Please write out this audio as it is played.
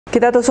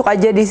Kita tusuk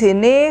aja di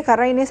sini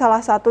karena ini salah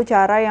satu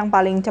cara yang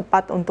paling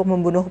cepat untuk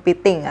membunuh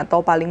kepiting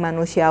atau paling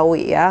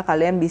manusiawi ya.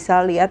 Kalian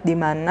bisa lihat di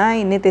mana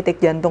ini titik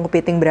jantung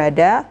kepiting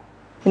berada.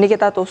 Ini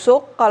kita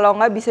tusuk, kalau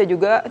nggak bisa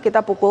juga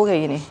kita pukul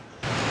kayak gini.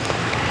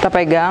 Kita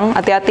pegang,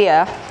 hati-hati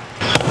ya.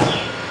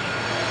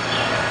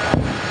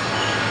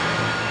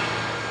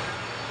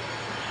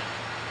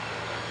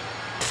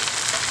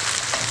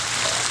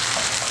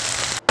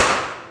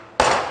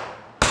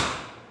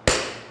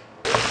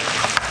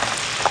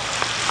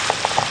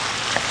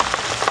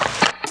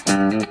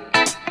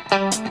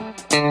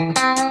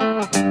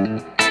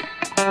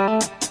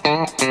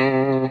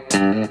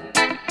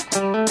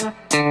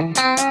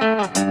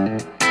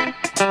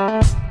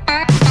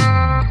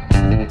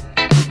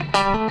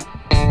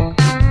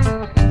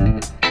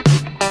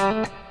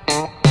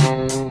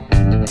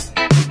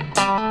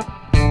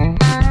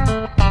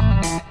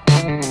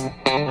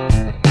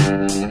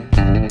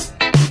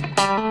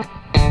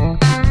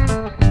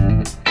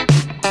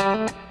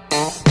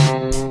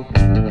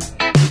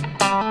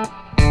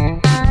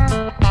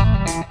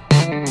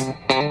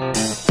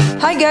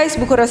 Hai guys,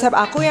 buku resep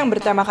aku yang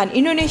bertemakan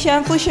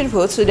Indonesian Fusion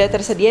Food sudah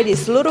tersedia di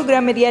seluruh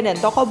Gramedia dan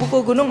toko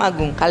buku Gunung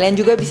Agung. Kalian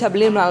juga bisa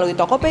beli melalui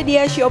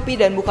Tokopedia, Shopee,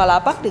 dan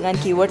Bukalapak dengan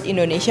keyword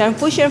Indonesian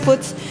Fusion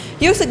Foods.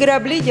 Yuk segera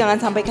beli,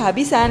 jangan sampai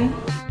kehabisan.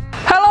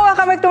 Halo,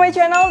 welcome back to my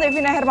channel,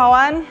 Devina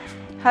Hermawan.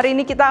 Hari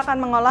ini kita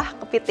akan mengolah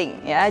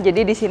kepiting ya.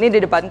 Jadi di sini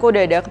di depanku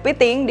udah ada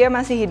kepiting, dia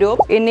masih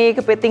hidup. Ini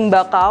kepiting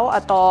bakau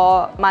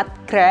atau mud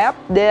crab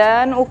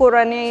dan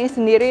ukurannya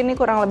sendiri ini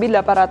kurang lebih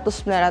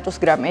 800-900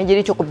 gram ya.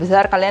 Jadi cukup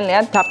besar, kalian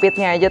lihat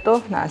capitnya aja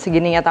tuh. Nah,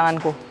 segininya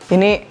tanganku.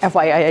 Ini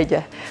FYI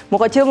aja.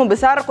 Mau kecil mau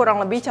besar kurang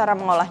lebih cara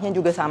mengolahnya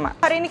juga sama.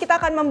 Hari ini kita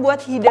akan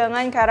membuat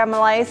hidangan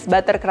Caramelized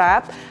Butter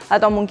Crab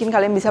atau mungkin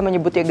kalian bisa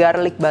menyebutnya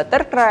garlic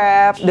butter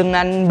crab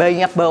dengan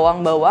banyak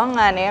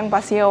bawang-bawangan ya, yang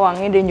pastinya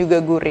wangi dan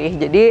juga gurih.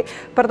 Jadi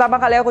pertama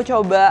kali aku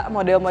coba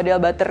model-model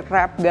butter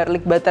crab,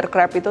 garlic butter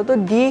crab itu tuh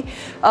di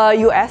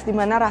US,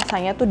 dimana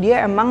rasanya tuh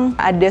dia emang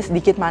ada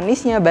sedikit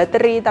manisnya,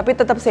 buttery, tapi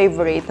tetap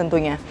savory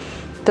tentunya.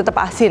 Tetap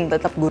asin,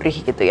 tetap gurih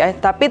gitu ya.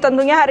 Tapi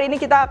tentunya hari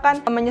ini kita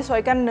akan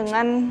menyesuaikan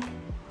dengan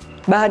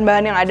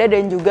bahan-bahan yang ada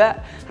dan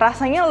juga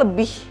rasanya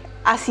lebih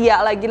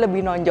Asia lagi, lebih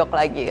nonjok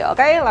lagi.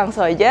 Oke,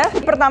 langsung aja.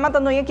 Pertama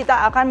tentunya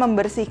kita akan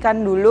membersihkan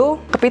dulu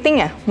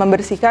kepitingnya,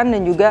 membersihkan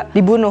dan juga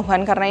dibunuh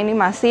kan karena ini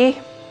masih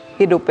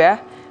hidup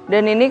ya.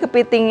 Dan ini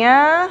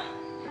kepitingnya,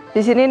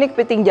 di sini ini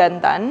kepiting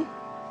jantan.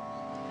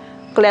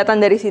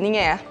 Kelihatan dari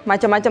sininya ya,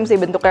 macam-macam sih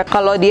bentuknya.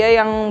 Kalau dia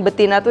yang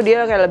betina tuh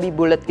dia kayak lebih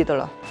bulat gitu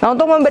loh. Nah,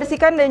 untuk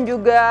membersihkan dan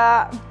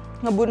juga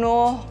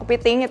ngebunuh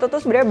kepiting itu tuh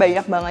sebenarnya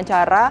banyak banget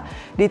cara.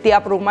 Di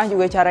tiap rumah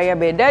juga caranya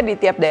beda, di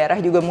tiap daerah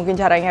juga mungkin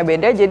caranya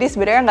beda. Jadi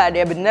sebenarnya nggak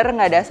ada bener,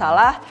 nggak ada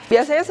salah.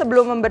 Biasanya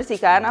sebelum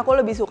membersihkan, aku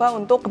lebih suka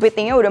untuk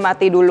kepitingnya udah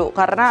mati dulu.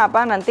 Karena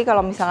apa? Nanti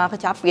kalau misalnya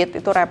kecapit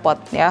itu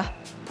repot ya.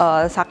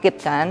 Sakit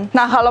kan.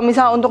 Nah, kalau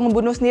misalnya untuk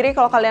membunuh sendiri,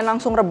 kalau kalian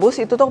langsung rebus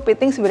itu tuh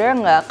kepiting sebenarnya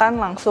nggak akan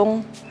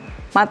langsung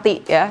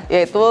mati ya,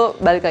 yaitu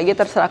balik lagi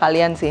terserah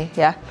kalian sih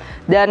ya.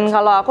 Dan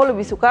kalau aku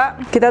lebih suka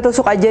kita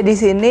tusuk aja di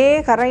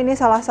sini karena ini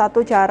salah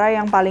satu cara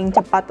yang paling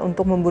cepat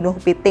untuk membunuh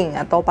kepiting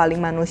atau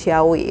paling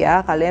manusiawi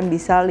ya. Kalian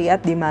bisa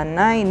lihat di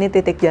mana ini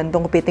titik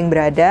jantung kepiting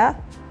berada.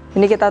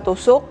 Ini kita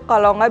tusuk,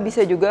 kalau nggak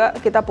bisa juga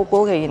kita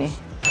pukul kayak gini.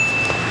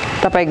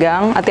 Kita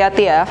pegang,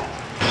 hati-hati ya.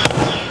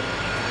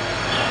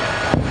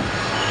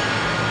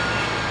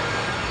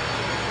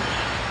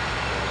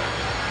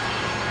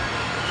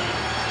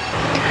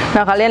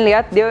 Nah, kalian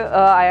lihat dia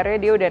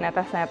airnya dia udah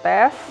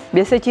netes-netes.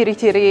 Biasa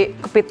ciri-ciri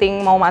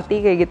kepiting mau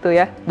mati kayak gitu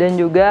ya. Dan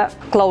juga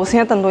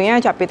claws-nya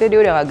tentunya capitnya dia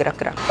udah nggak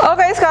gerak-gerak.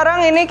 Oke,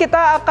 sekarang ini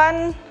kita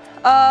akan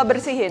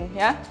bersihin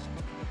ya.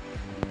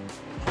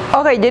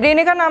 Oke, jadi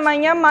ini kan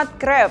namanya mud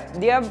crab.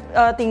 Dia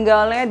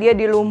tinggalnya dia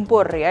di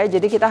lumpur ya.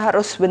 Jadi kita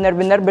harus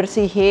benar-benar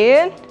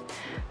bersihin.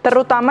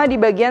 Terutama di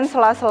bagian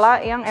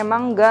sela-sela yang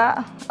emang nggak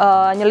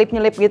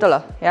nyelip-nyelip gitu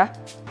loh ya.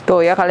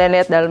 Tuh ya, kalian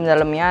lihat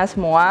dalam-dalamnya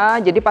semua.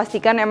 Jadi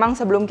pastikan emang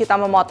sebelum kita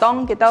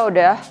memotong kita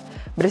udah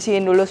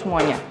bersihin dulu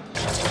semuanya.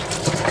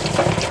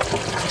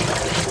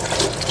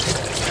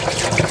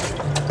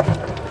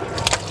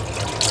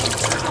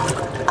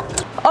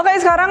 Oke,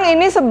 sekarang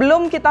ini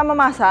sebelum kita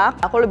memasak,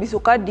 aku lebih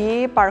suka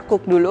di par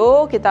cook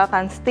dulu. Kita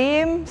akan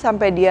steam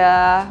sampai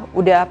dia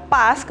udah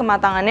pas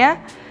kematangannya.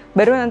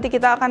 Baru nanti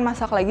kita akan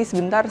masak lagi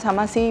sebentar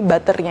sama si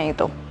butternya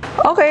itu.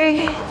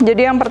 Oke,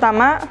 jadi yang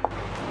pertama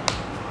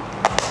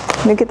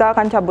ini kita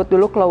akan cabut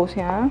dulu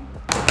claws-nya.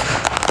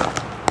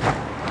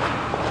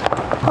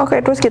 Oke,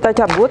 terus kita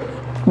cabut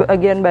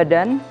bagian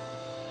badan.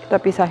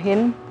 Kita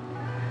pisahin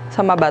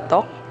sama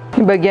batok.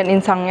 Ini bagian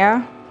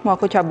insangnya mau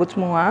aku cabut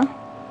semua.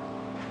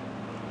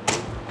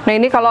 Nah,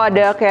 ini kalau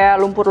ada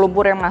kayak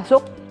lumpur-lumpur yang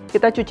masuk,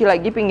 kita cuci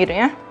lagi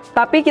pinggirnya.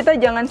 Tapi kita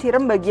jangan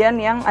siram bagian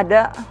yang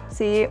ada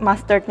si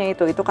mustardnya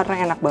itu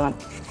karena enak banget.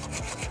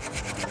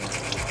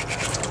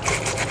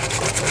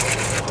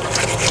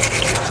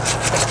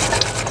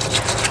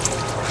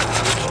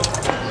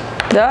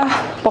 Dah,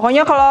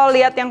 pokoknya kalau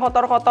lihat yang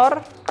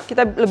kotor-kotor,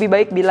 kita lebih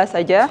baik bilas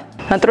aja.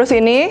 Nah, terus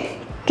ini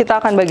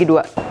kita akan bagi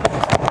dua.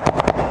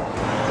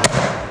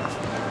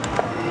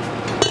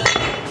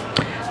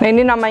 Nah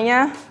ini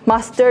namanya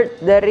mustard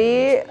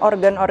dari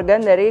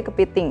organ-organ dari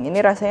kepiting. Ini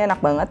rasanya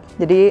enak banget.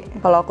 Jadi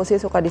kalau aku sih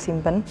suka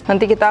disimpan.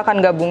 Nanti kita akan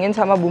gabungin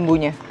sama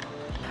bumbunya.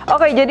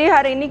 Oke, jadi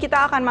hari ini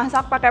kita akan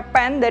masak pakai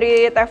pan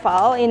dari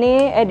Tefal.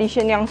 Ini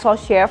edition yang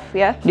sauce chef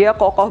ya. Dia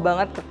kokoh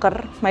banget,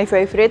 keker, my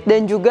favorite.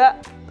 Dan juga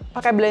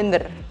pakai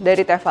blender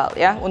dari Tefal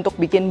ya untuk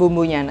bikin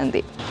bumbunya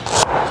nanti.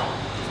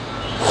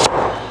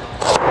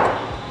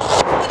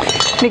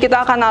 Ini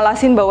kita akan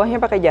alasin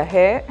bawahnya pakai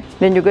jahe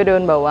dan juga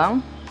daun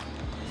bawang.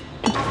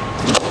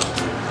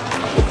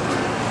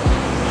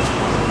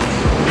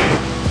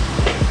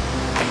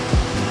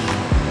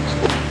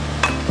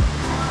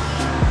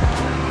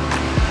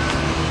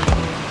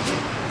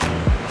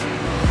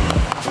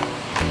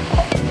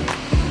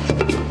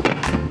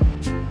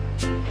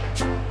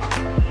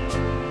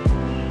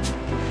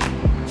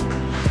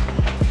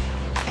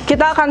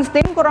 Kita akan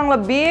steam kurang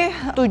lebih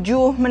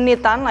 7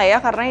 menitan lah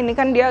ya, karena ini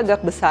kan dia agak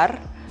besar.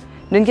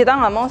 Dan kita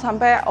nggak mau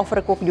sampai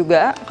overcook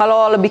juga.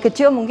 Kalau lebih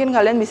kecil mungkin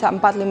kalian bisa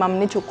 4-5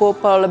 menit cukup.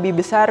 Kalau lebih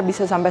besar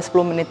bisa sampai 10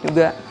 menit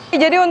juga.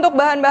 Jadi untuk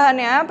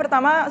bahan-bahannya,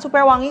 pertama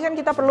supaya wangi kan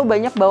kita perlu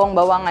banyak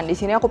bawang-bawangan. Di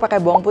sini aku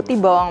pakai bawang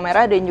putih, bawang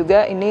merah, dan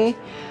juga ini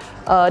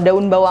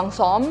daun bawang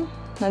som.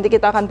 Nanti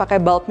kita akan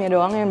pakai bulbnya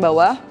doang yang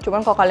bawah.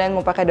 Cuman kalau kalian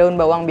mau pakai daun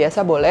bawang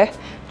biasa boleh.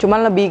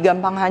 Cuman lebih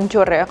gampang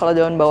hancur ya kalau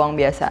daun bawang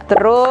biasa.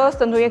 Terus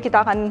tentunya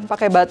kita akan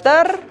pakai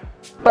butter.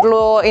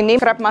 Perlu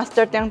ini crab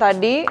mustard yang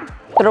tadi.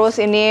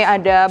 Terus ini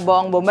ada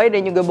bawang bombay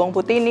dan juga bawang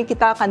putih, ini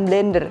kita akan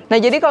blender. Nah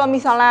jadi kalau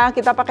misalnya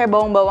kita pakai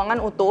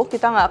bawang-bawangan utuh,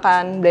 kita nggak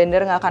akan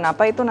blender, nggak akan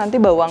apa, itu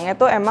nanti bawangnya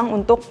tuh emang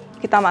untuk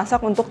kita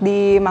masak untuk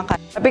dimakan.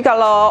 Tapi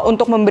kalau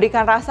untuk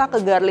memberikan rasa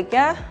ke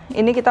garlicnya,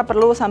 ini kita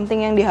perlu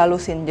something yang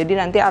dihalusin. Jadi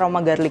nanti aroma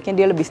garlicnya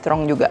dia lebih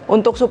strong juga.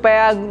 Untuk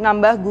supaya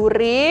nambah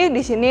gurih,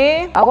 di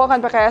sini aku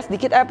akan pakai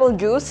sedikit apple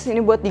juice. Ini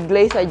buat di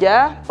glaze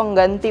aja,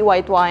 pengganti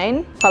white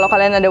wine. Kalau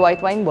kalian ada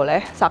white wine boleh,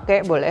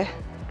 sake boleh.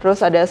 Terus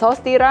ada saus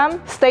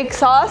tiram, steak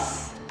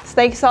sauce.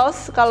 Steak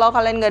sauce, kalau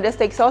kalian nggak ada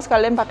steak sauce,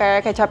 kalian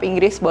pakai kecap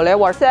Inggris boleh.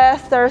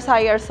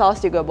 Worcestershire sauce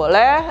juga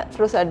boleh.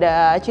 Terus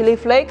ada chili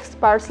flakes,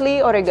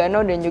 parsley,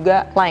 oregano, dan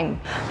juga lime.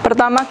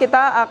 Pertama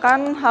kita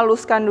akan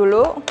haluskan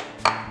dulu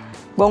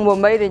bawang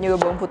bombay dan juga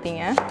bawang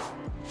putihnya.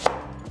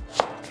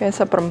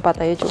 Kayak seperempat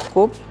aja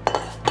cukup.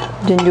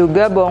 Dan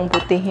juga bawang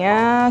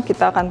putihnya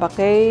kita akan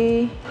pakai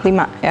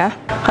 5 ya.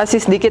 Kasih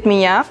sedikit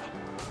minyak.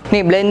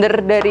 Nih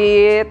blender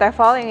dari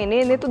Tefal yang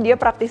ini tuh dia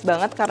praktis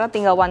banget karena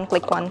tinggal one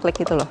click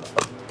gitu loh.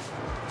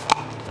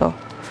 Tuh,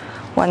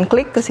 one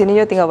click, kesini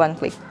juga tinggal one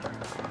click.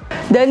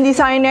 Dan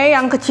desainnya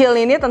yang kecil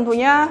ini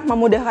tentunya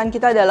memudahkan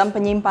kita dalam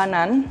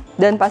penyimpanan.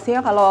 Dan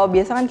pastinya kalau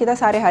biasa kan kita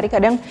sehari-hari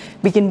kadang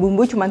bikin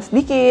bumbu cuma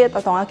sedikit,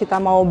 atau nggak kita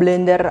mau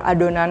blender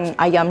adonan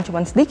ayam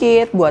cuma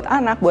sedikit, buat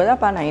anak, buat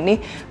apa. Nah ini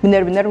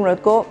benar-benar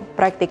menurutku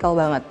praktikal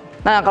banget.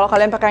 Nah kalau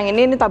kalian pakai yang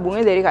ini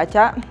tabungnya dari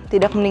kaca,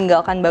 tidak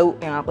meninggalkan bau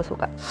yang aku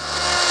suka.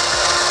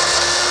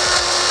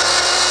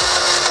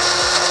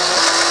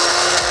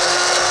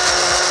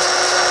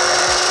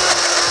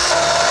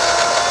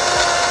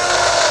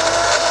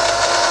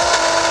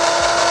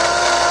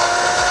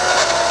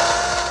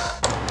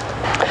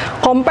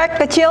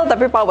 Compact, kecil,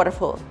 tapi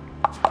powerful.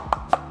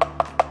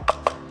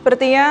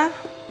 Sepertinya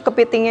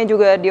kepitingnya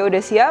juga dia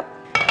udah siap.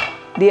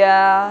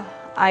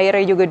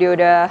 Airnya juga dia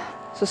udah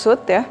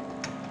susut ya.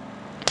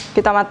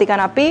 Kita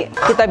matikan api,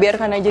 kita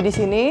biarkan aja di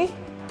sini.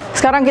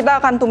 Sekarang kita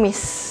akan tumis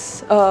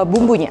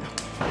bumbunya.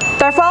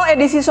 Tefal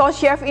edisi sauce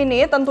chef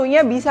ini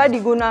tentunya bisa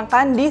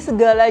digunakan di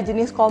segala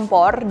jenis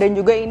kompor. Dan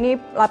juga ini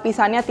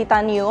lapisannya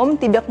titanium,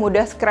 tidak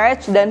mudah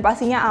scratch, dan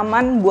pastinya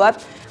aman buat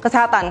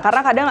kesehatan.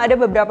 Karena kadang ada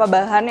beberapa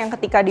bahan yang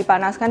ketika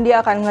dipanaskan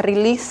dia akan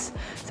ngerilis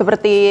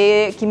seperti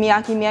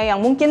kimia-kimia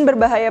yang mungkin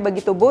berbahaya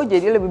bagi tubuh.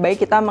 Jadi lebih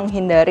baik kita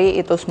menghindari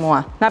itu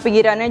semua. Nah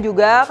pinggirannya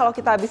juga kalau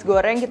kita habis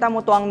goreng kita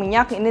mau tuang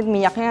minyak, ini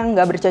minyaknya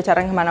nggak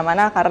berceceran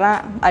kemana-mana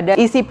karena ada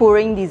easy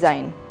pouring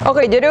design.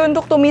 Oke, jadi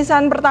untuk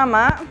tumisan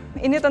pertama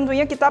ini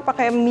tentunya kita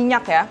pakai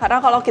minyak ya,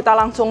 karena kalau kita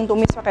langsung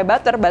tumis pakai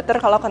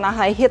butter kalau kena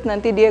high heat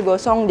nanti dia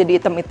gosong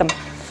jadi hitam-hitam.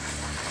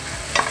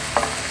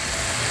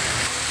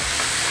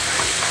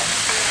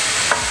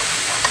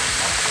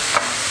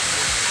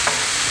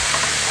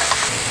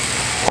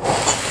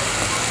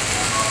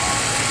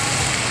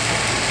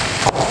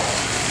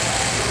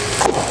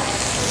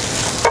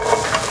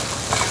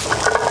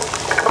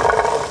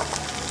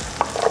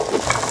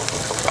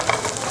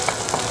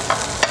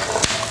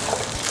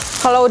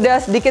 Kalau udah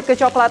sedikit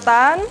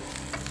kecoklatan,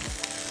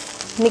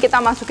 ini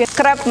kita masukin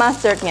crab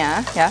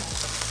mustardnya ya,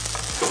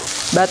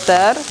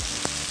 butter,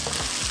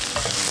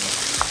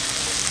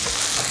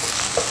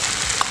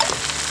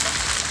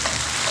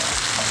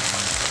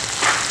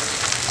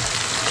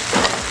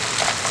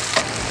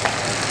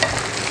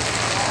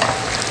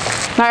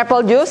 nah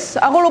apple juice,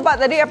 aku lupa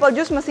tadi apple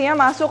juice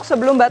mestinya masuk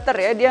sebelum butter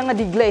ya, dia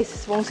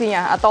nge-deglaze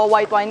fungsinya, atau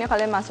white wine-nya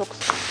kalian masuk,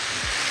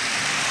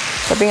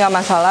 tapi nggak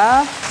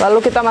masalah.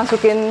 Lalu kita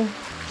masukin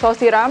saus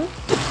tiram,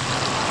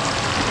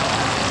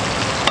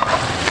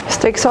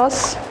 steak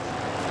sauce,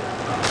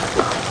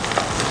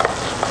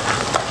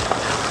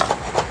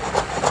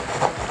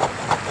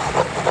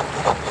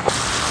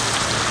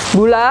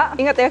 Gula,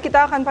 ingat ya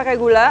kita akan pakai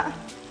gula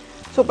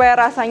supaya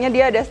rasanya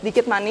dia ada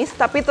sedikit manis,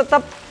 tapi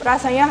tetap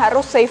rasanya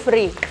harus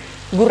savory,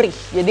 gurih.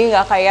 Jadi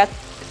nggak kayak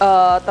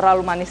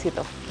terlalu manis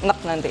gitu, enak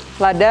nanti.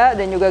 Lada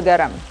dan juga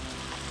garam.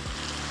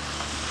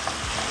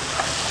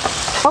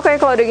 Oke,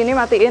 kalau udah gini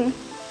matiin.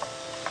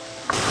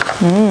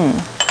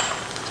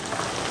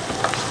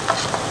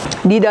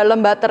 Di dalam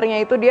butternya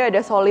itu dia ada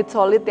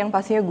solid-solid yang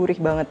pastinya gurih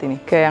banget ini.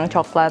 Kayak yang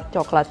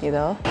coklat-coklat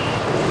gitu.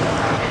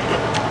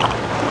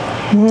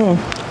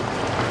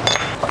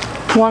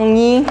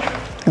 Wangi,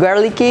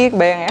 garlicky,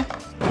 bayang ya.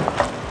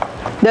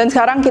 Dan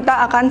sekarang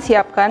kita akan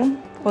siapkan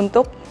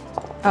untuk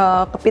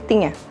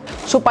kepitingnya.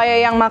 Supaya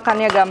yang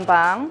makannya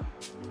gampang.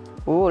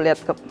 Lihat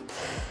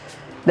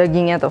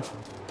dagingnya tuh,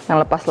 yang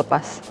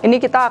lepas-lepas.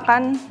 Ini kita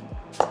akan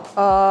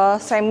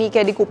semi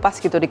kayak dikupas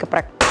gitu,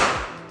 dikeprek.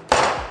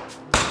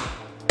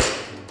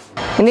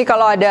 Ini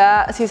kalau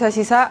ada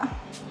sisa-sisa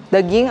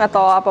daging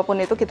atau apapun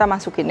itu kita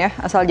masukin ya,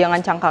 asal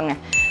jangan cangkangnya.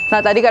 Nah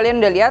tadi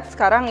kalian udah lihat,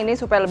 sekarang ini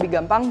supaya lebih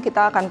gampang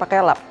kita akan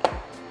pakai lap.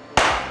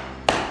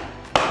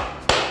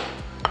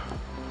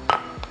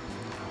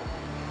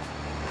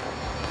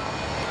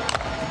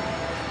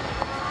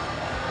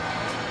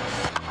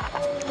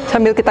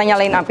 Sambil kita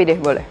nyalain api deh,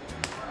 boleh.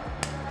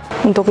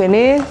 Untuk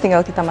ini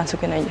tinggal kita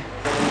masukin aja.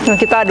 Nah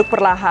kita aduk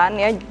perlahan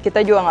ya,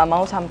 kita juga nggak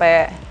mau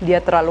sampai dia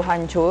terlalu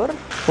hancur.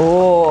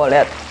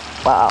 Lihat.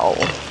 Wow,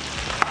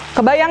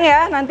 kebayang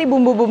ya nanti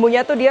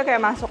bumbu-bumbunya tuh dia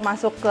kayak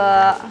masuk-masuk ke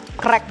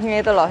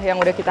cracknya itu loh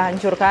yang udah kita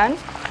hancurkan.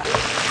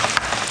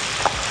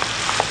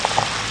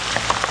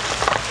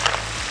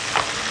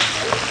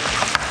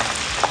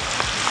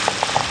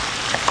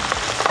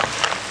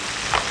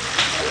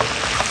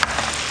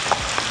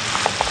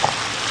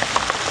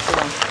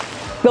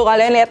 Tuh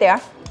kalian lihat ya,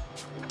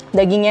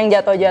 dagingnya yang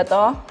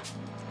jatuh-jatuh.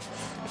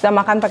 Kita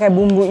makan pakai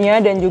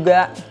bumbunya dan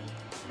juga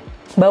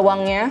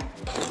bawangnya.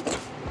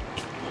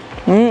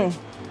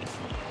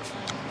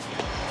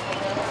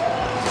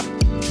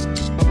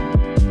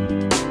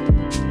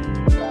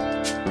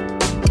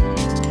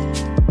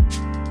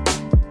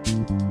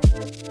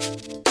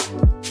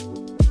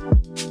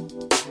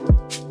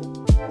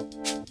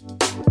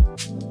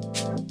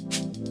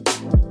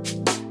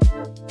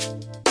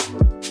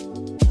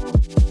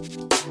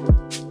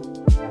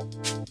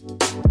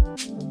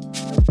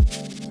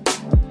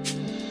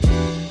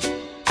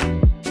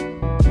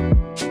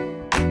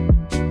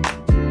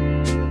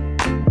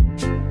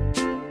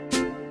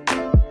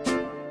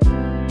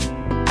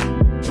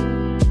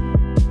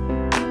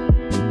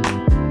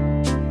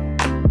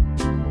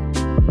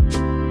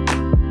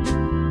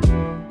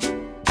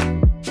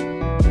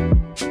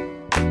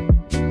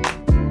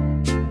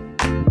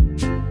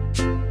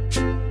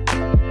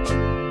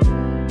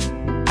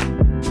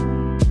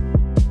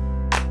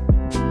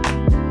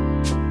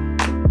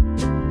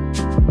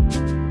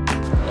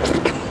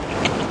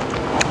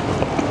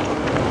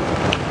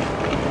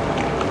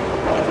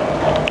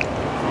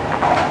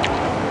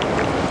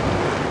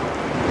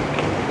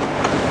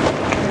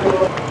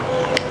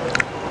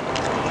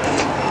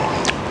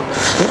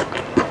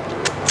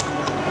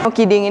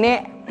 Kiding ini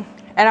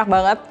enak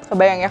banget,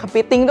 kebayang ya,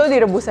 kepiting tuh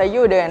direbus aja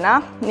udah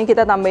enak. Ini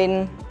kita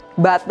tambahin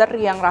butter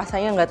yang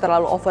rasanya nggak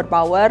terlalu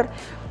overpower,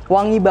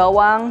 wangi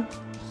bawang,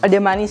 ada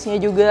manisnya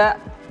juga,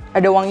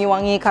 ada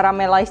wangi-wangi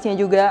caramelized-nya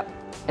juga.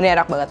 Ini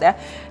enak banget ya.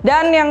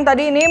 Dan yang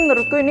tadi ini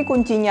menurutku ini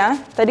kuncinya,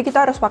 tadi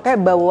kita harus pakai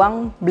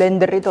bawang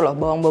blender itu loh,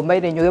 bawang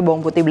bombay dan juga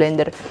bawang putih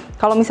blender.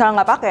 Kalau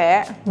misalnya nggak pakai,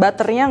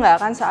 butternya nggak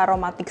akan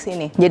searomatik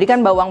sini. Jadi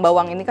kan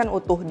bawang-bawang ini kan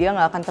utuh, dia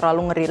nggak akan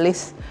terlalu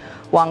ngerilis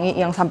wangi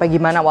yang sampai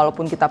gimana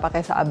walaupun kita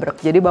pakai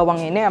seabrek. Jadi bawang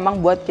ini emang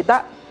buat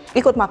kita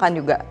ikut makan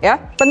juga ya.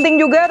 Penting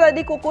juga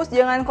tadi kukus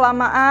jangan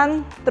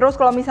kelamaan. Terus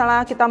kalau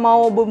misalnya kita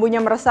mau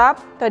bumbunya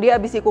meresap, tadi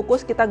abis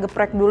dikukus kita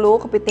geprek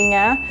dulu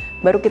kepitingnya,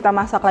 baru kita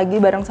masak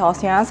lagi bareng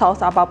sausnya, saus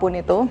apapun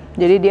itu.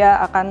 Jadi dia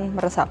akan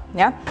meresap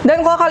ya.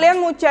 Dan kalau kalian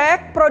mau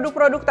cek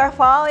produk-produk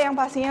Tefal yang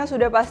pastinya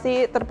sudah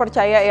pasti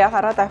terpercaya ya,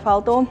 karena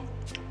Tefal tuh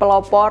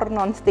pelopor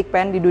non-stick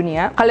pan di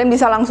dunia. Kalian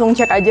bisa langsung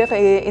cek aja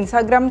ke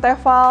Instagram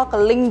Tefal, ke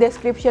link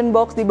description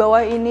box di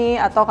bawah ini,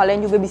 atau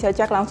kalian juga bisa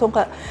cek langsung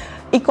ke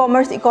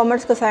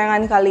e-commerce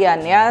kesayangan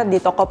kalian ya.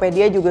 Di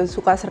Tokopedia juga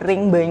suka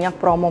sering banyak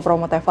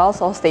promo-promo Tefal,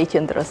 so stay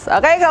tune terus.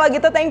 Oke, kalau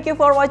gitu thank you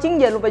for watching.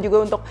 Jangan lupa juga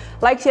untuk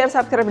like, share,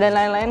 subscribe, dan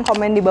lain-lain.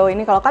 Komen di bawah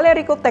ini kalau kalian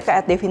request, tag ke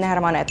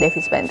 @devinahermana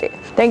 @devispantry.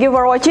 Thank you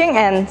for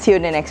watching and see you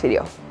in the next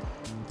video.